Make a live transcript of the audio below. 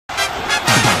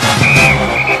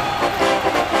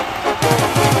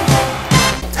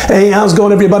Hey, how's it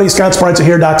going, everybody? Scott Spreitzer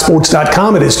here,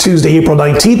 DocSports.com. It is Tuesday, April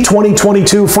 19th,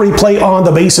 2022. Free play on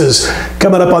the bases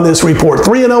coming up on this report.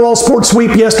 3-0 all sports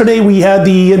sweep yesterday. We had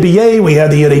the NBA, we had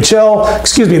the NHL,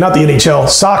 excuse me, not the NHL,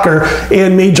 soccer,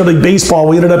 and Major League Baseball.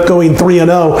 We ended up going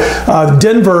 3-0.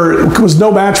 Denver was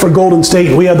no match for Golden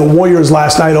State. We had the Warriors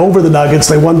last night over the Nuggets.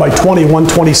 They won by 20,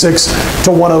 126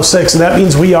 to 106, and that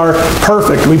means we are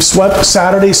perfect. We've swept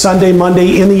Saturday, Sunday,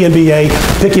 Monday in the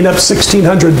NBA, picking up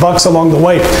 $1,600 along the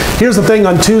way. Here's the thing,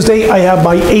 on Tuesday, I have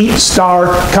my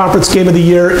 8-star conference game of the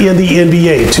year in the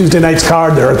NBA. Tuesday night's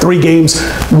card, there are 3 games.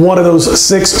 One of those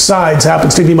 6 sides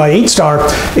happens to be my 8-star.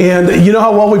 And you know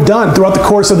how well we've done throughout the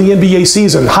course of the NBA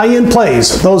season. High-end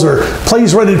plays, those are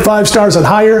plays rated 5 stars and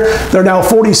higher. They're now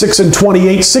 46 and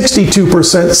 28,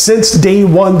 62% since day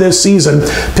 1 this season,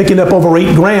 picking up over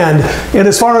 $8,000. And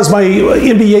as far as my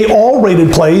NBA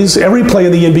all-rated plays, every play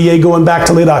in the NBA going back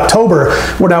to late October,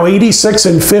 we're now 86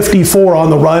 and 54 on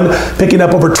the run, picking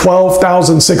up over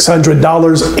 $12,600.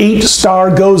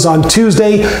 8-star goes on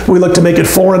Tuesday. We look to make it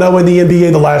 4-0 in the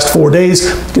NBA the last 4 days.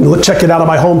 You can check it out on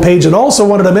my homepage. And also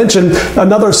wanted to mention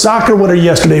another soccer winner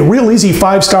yesterday. Real easy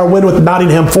 5-star win with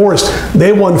Nottingham Forest.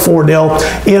 They won 4-0,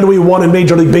 and we won in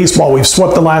Major League Baseball. We've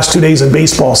swept the last 2 days in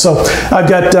baseball. So I've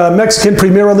got Mexican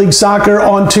Premier League soccer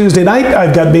on Tuesday night.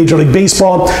 I've got Major League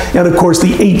Baseball, and of course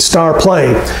the 8-star play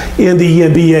in the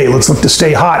NBA. Let's look to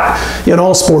stay hot in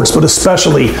all sports, but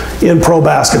especially in pro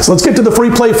baskets. Let's get to the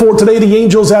free play for today. The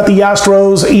Angels at the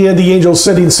Astros, and the Angels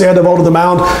sending Sandoval to the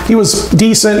mound. He was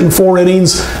decent in 4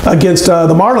 innings against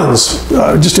the Marlins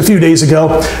just a few days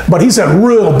ago, but he's had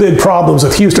real big problems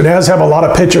with Houston, as have a lot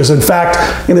of pitchers. In fact,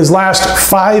 in his last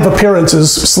 5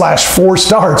 appearances / 4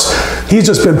 starts, he's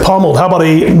just been pummeled. How about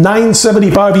a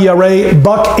 9.75 ERA,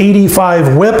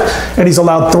 .185 whip, and he's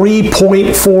allowed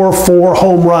 3.44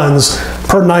 home runs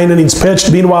per 9 innings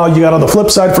pitched. Meanwhile, you got on the flip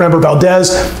side for Framber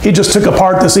Valdez. He just took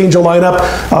apart this Angel lineup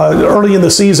early in the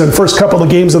season, first couple of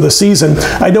games of the season.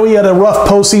 I know he had a rough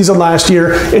postseason last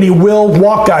year, and he will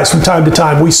walk guys from time to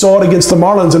time. We saw it against the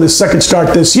Marlins in his second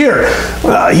start this year.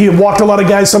 He walked a lot of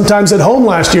guys sometimes at home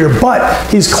last year,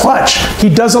 but he's clutch. He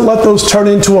doesn't let those turn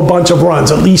into a bunch of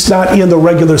runs, at least not in the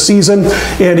regular season.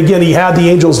 And again, he had the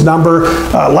Angels number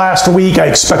last week. I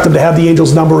expect him to have the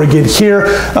Angels number again here.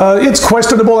 It's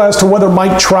questionable as to whether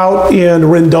Mike Trout and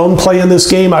Rendon play in this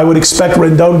game. I would expect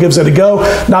Rendon gives it a go.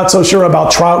 Not so sure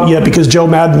about Trout yet, because Joe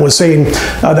Madden was saying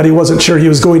that he wasn't sure he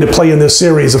was going to play in this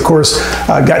series. Of course,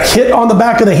 got hit on the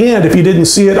back of the hand if you didn't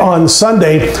see it on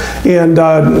Sunday, and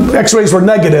x-rays were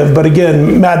negative, but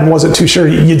again, Madden wasn't too sure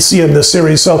you'd see him this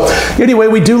series. So anyway,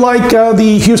 we do like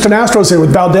the Houston Astros here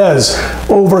with Valdez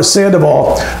over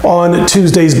Sandoval on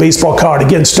Tuesday's baseball card.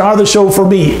 Again, star of the show for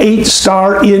me,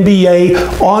 8-star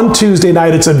NBA on Tuesday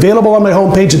night. It's available on my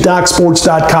homepage at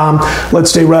DocSports.com.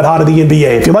 Let's stay red hot of the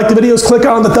NBA. If you like the videos, click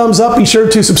on the thumbs up. Be sure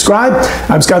to subscribe.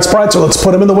 I'm Scott Spreitzer. Let's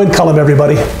put them in the win column,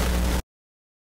 everybody.